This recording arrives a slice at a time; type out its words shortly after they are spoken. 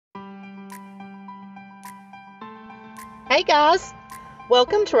Hey guys,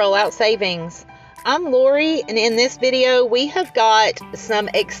 welcome to Rollout Savings. I'm Lori, and in this video we have got some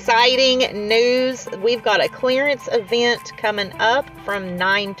exciting news. We've got a clearance event coming up from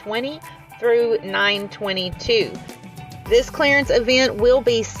 9/20 through 9/22. This clearance event will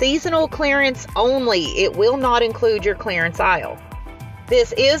be seasonal clearance only. It will not include your clearance aisle.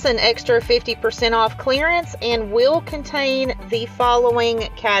 This is an extra 50% off clearance and will contain the following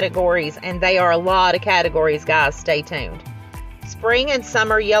categories, and they are a lot of categories, guys. Stay tuned. Spring and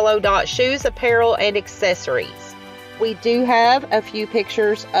summer yellow dot shoes, apparel, and accessories. We do have a few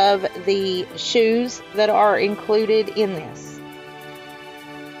pictures of the shoes that are included in this.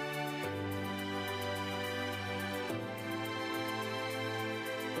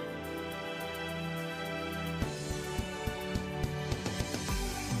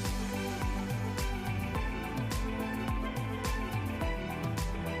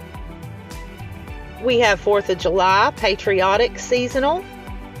 We have 4th of July, patriotic seasonal.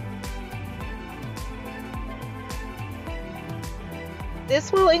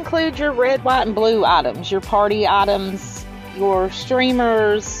 This will include your red, white, and blue items, your party items, your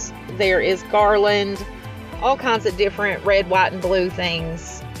streamers. There is garland, all kinds of different red, white, and blue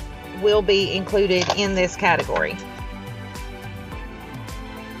things will be included in this category.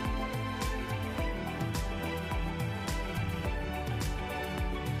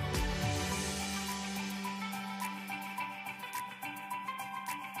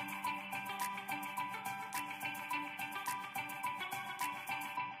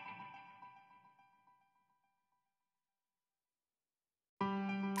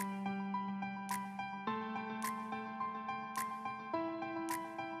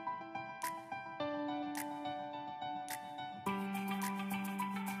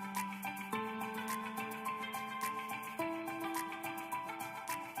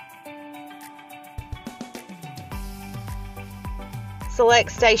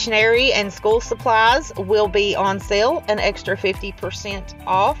 Select stationery and school supplies will be on sale, an extra 50%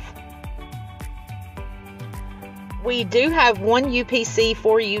 off. We do have one UPC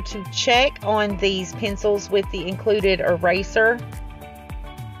for you to check on these pencils with the included eraser.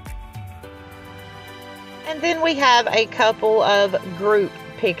 And then we have a couple of group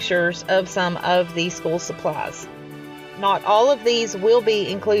pictures of some of the school supplies. Not all of these will be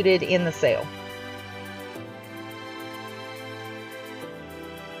included in the sale.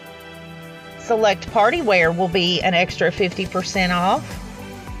 Select party wear will be an extra 50% off.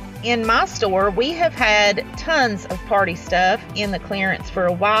 In my store, we have had tons of party stuff in the clearance for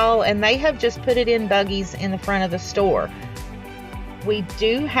a while, and they have just put it in buggies in the front of the store. We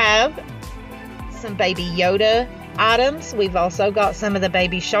do have some Baby Yoda items. We've also got some of the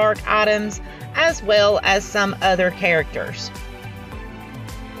Baby Shark items, as well as some other characters.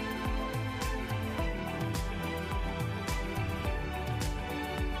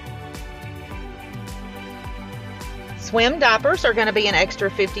 Swim diapers are going to be an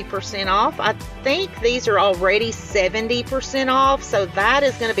extra 50% off. I think these are already 70% off, so that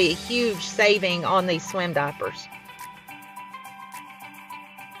is going to be a huge saving on these swim diapers.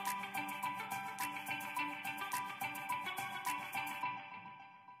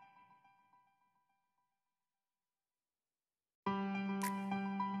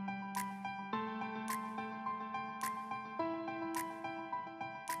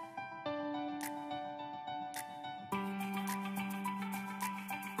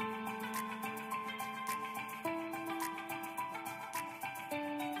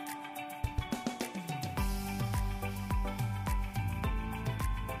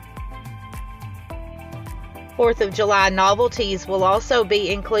 Fourth of July novelties will also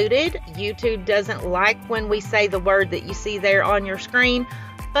be included. YouTube doesn't like when we say the word that you see there on your screen,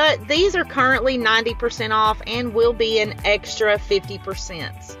 but these are currently 90% off and will be an extra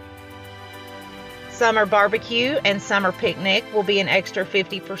 50%. Summer barbecue and summer picnic will be an extra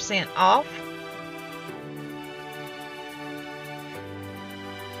 50% off.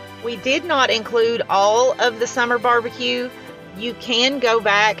 We did not include all of the summer barbecue. You can go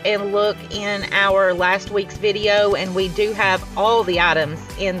back and look in our last week's video, and we do have all the items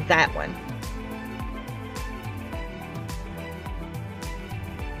in that one.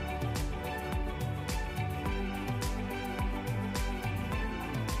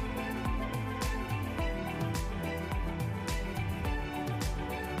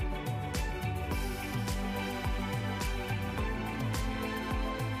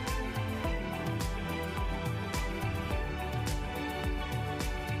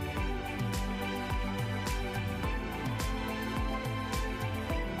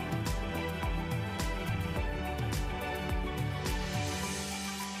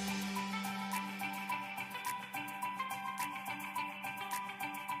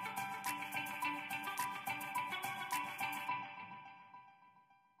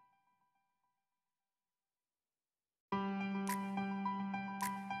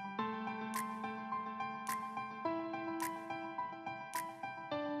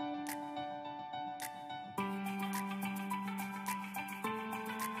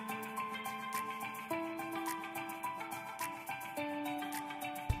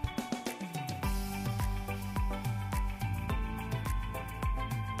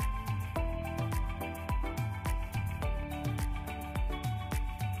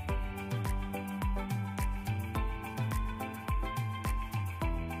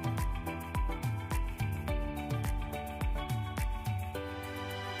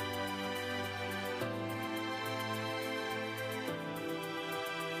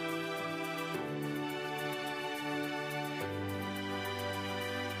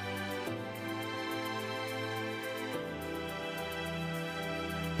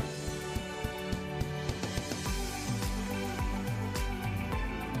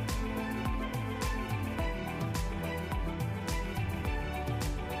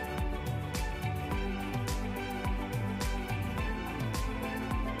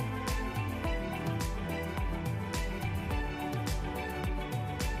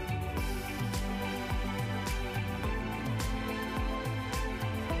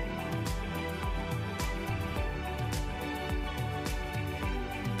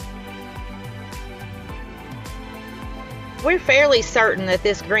 We're fairly certain that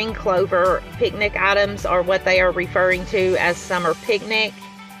this green clover picnic items are what they are referring to as summer picnic.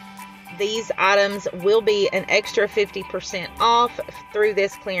 These items will be an extra 50% off through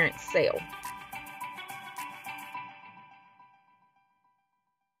this clearance sale.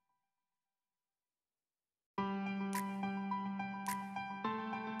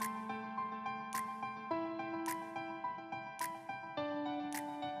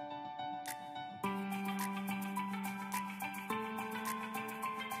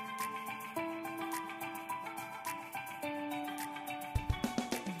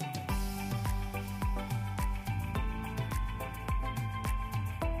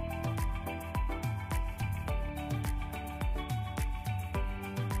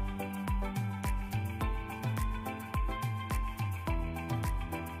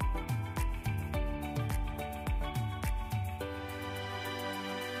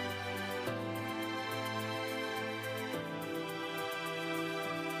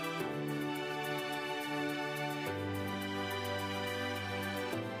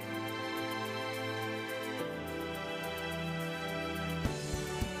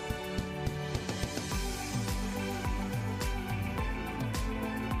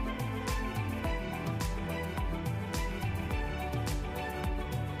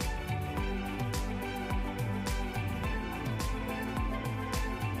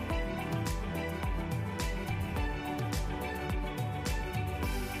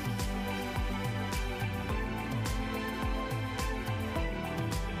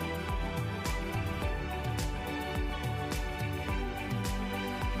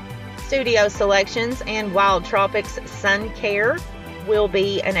 Studio Selections and Wild Tropics Sun Care will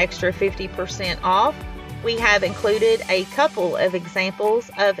be an extra 50% off. We have included a couple of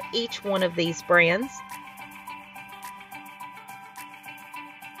examples of each one of these brands.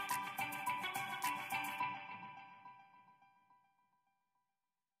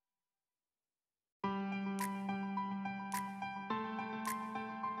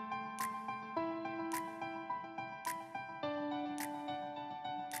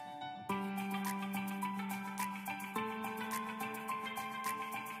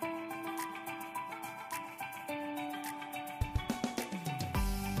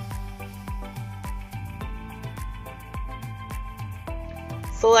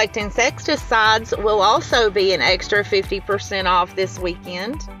 Select insecticides will also be an extra 50% off this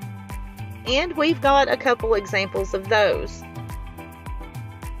weekend, and we've got a couple examples of those.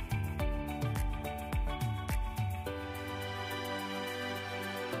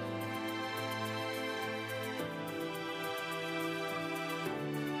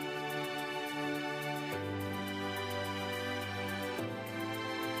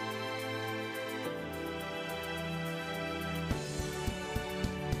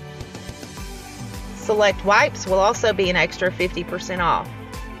 Select wipes will also be an extra 50% off.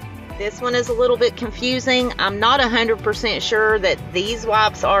 This one is a little bit confusing. I'm not 100% sure that these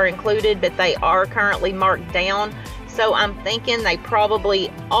wipes are included, but they are currently marked down, so I'm thinking they probably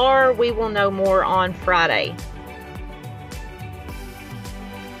are. We will know more on Friday.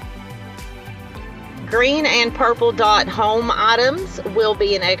 Green and purple dot home items will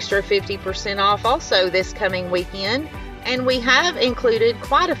be an extra 50% off also this coming weekend. And we have included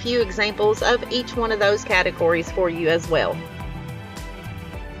quite a few examples of each one of those categories for you as well.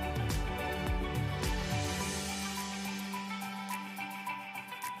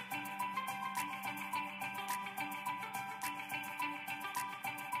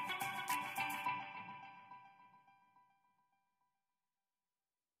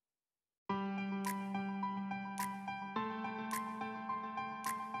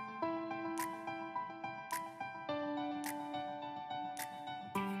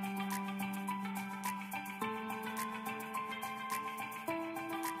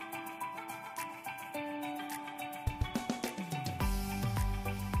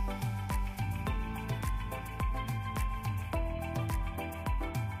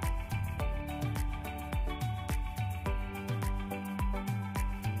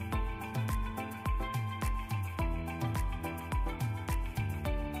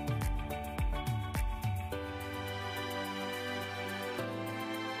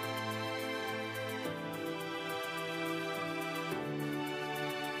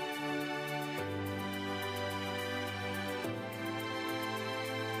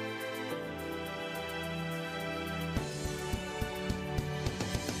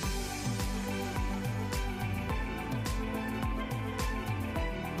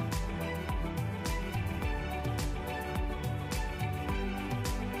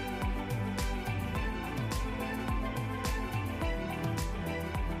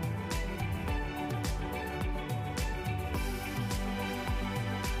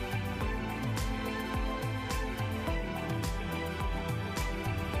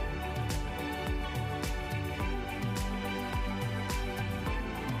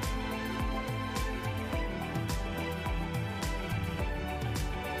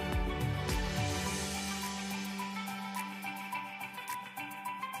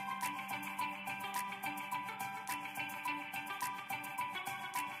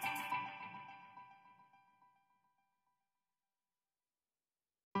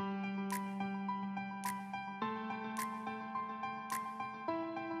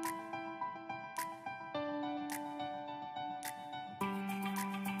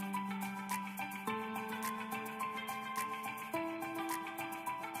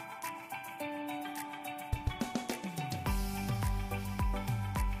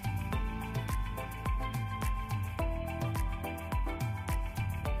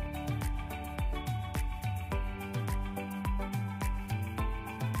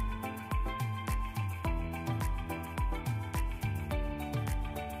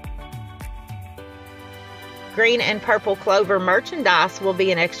 Green and purple clover merchandise will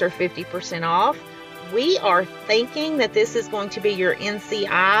be an extra 50% off. We are thinking that this is going to be your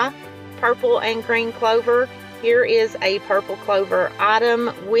NCI purple and green clover. Here is a purple clover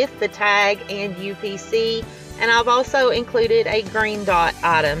item with the tag and UPC, and I've also included a green dot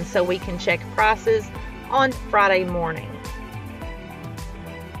item so we can check prices on Friday morning.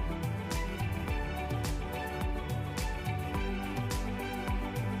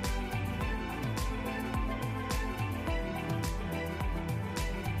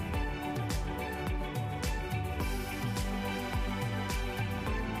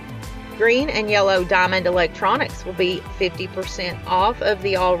 Green and yellow diamond electronics will be 50% off of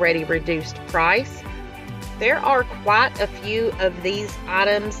the already reduced price. There are quite a few of these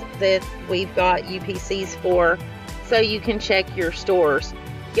items that we've got UPCs for, so you can check your stores.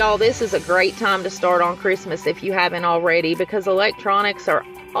 Y'all, this is a great time to start on Christmas if you haven't already, because electronics are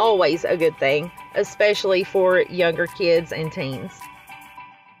always a good thing, especially for younger kids and teens.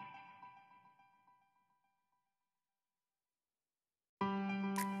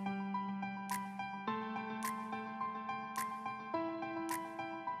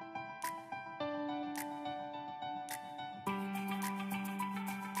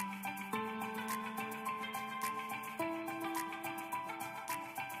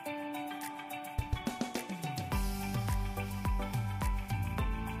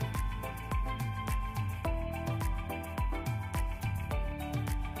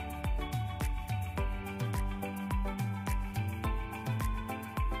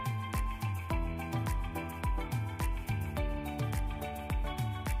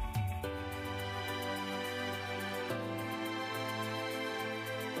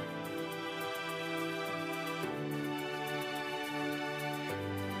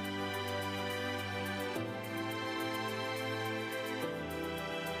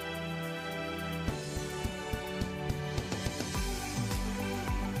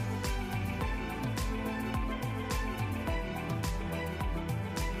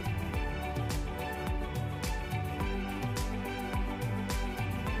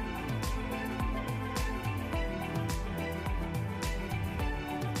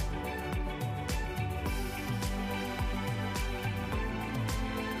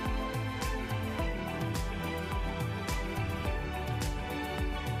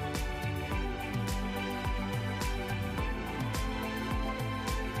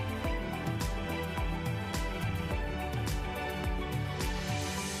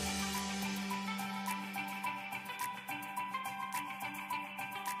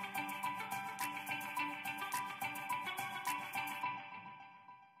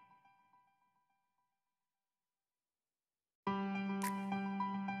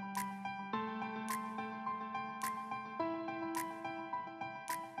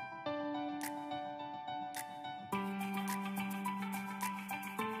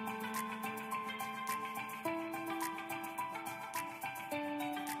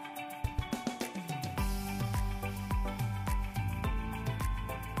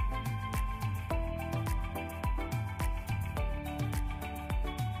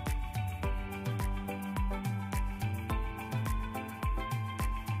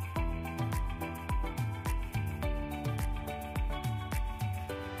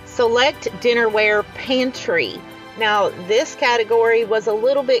 Select dinnerware pantry. Now, this category was a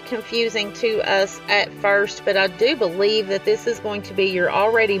little bit confusing to us at first, but I do believe that this is going to be your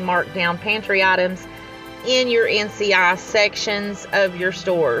already marked down pantry items in your NCI sections of your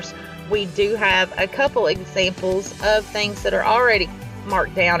stores. We do have a couple examples of things that are already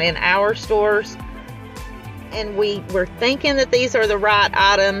marked down in our stores, and we were thinking that these are the right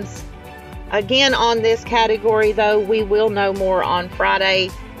items. Again, on this category though, we will know more on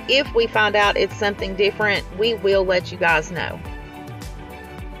Friday. If we find out it's something different, we will let you guys know.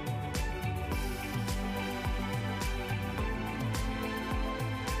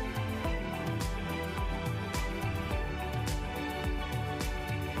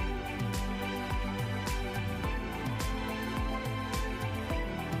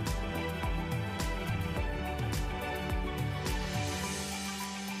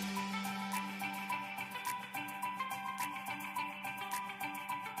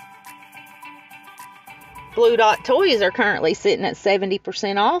 Blue Dot toys are currently sitting at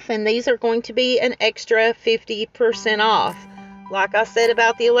 70% off, and these are going to be an extra 50% off. Like I said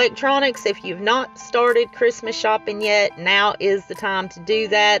about the electronics, if you've not started Christmas shopping yet, now is the time to do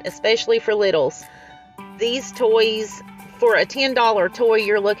that, especially for littles. These toys, for a $10 toy,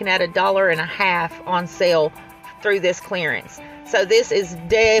 you're looking at $1.50 on sale through this clearance. So this is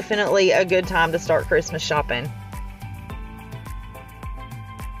definitely a good time to start Christmas shopping.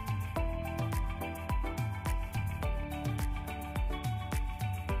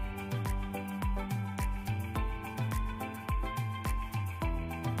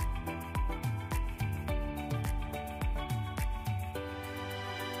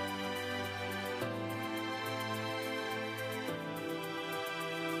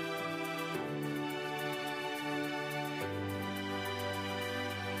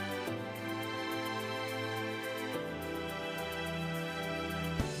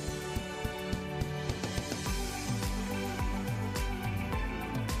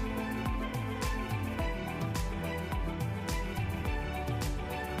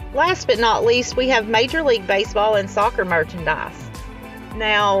 Last but not least, we have Major League Baseball and soccer merchandise.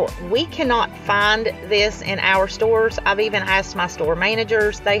 Now, we cannot find this in our stores. I've even asked my store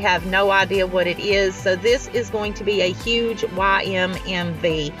managers. They have no idea what it is. So this is going to be a huge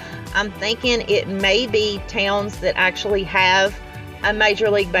YMMV. I'm thinking it may be towns that actually have a Major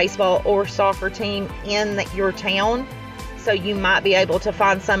League Baseball or soccer team in your town. So you might be able to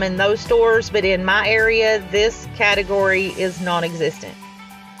find some in those stores, but in my area, this category is non-existent.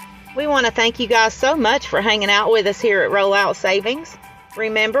 We want to thank you guys so much for hanging out with us here at Rollout Savings.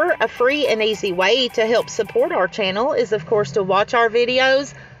 Remember, a free and easy way to help support our channel is, of course, to watch our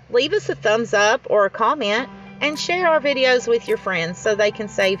videos, leave us a thumbs up or a comment, and share our videos with your friends so they can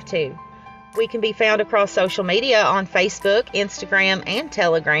save too. We can be found across social media on Facebook, Instagram, and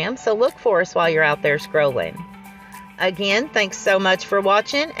Telegram, so look for us while you're out there scrolling. Again, thanks so much for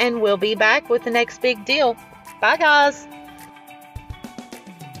watching, and we'll be back with the next big deal. Bye, guys.